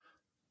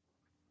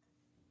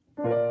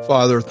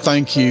Father,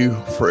 thank you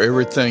for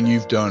everything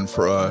you've done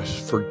for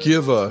us.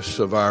 Forgive us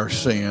of our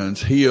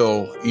sins.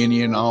 Heal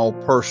any and all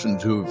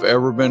persons who have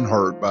ever been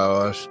hurt by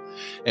us,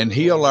 and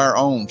heal our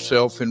own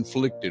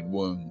self-inflicted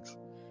wounds.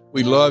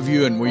 We love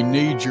you and we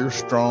need your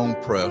strong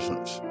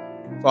presence.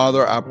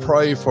 Father, I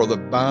pray for the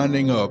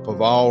binding up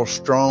of all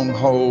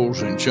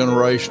strongholds and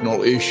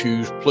generational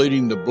issues,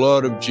 pleading the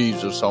blood of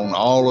Jesus on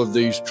all of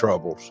these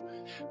troubles.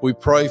 We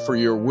pray for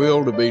your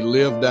will to be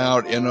lived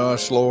out in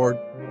us, Lord.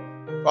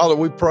 Father,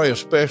 we pray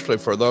especially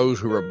for those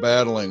who are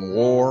battling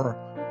war,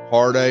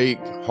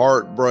 heartache,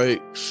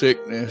 heartbreak,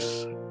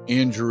 sickness,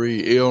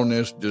 injury,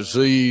 illness,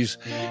 disease,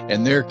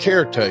 and their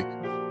caretakers.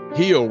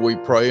 Heal, we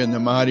pray, in the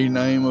mighty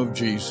name of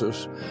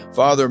Jesus.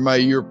 Father, may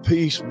your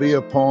peace be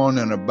upon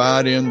and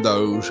abide in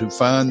those who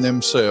find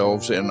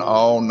themselves in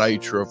all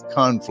nature of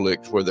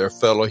conflicts with their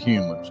fellow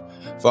humans.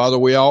 Father,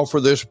 we offer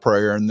this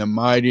prayer in the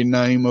mighty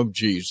name of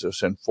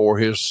Jesus, and for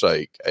his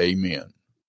sake, amen.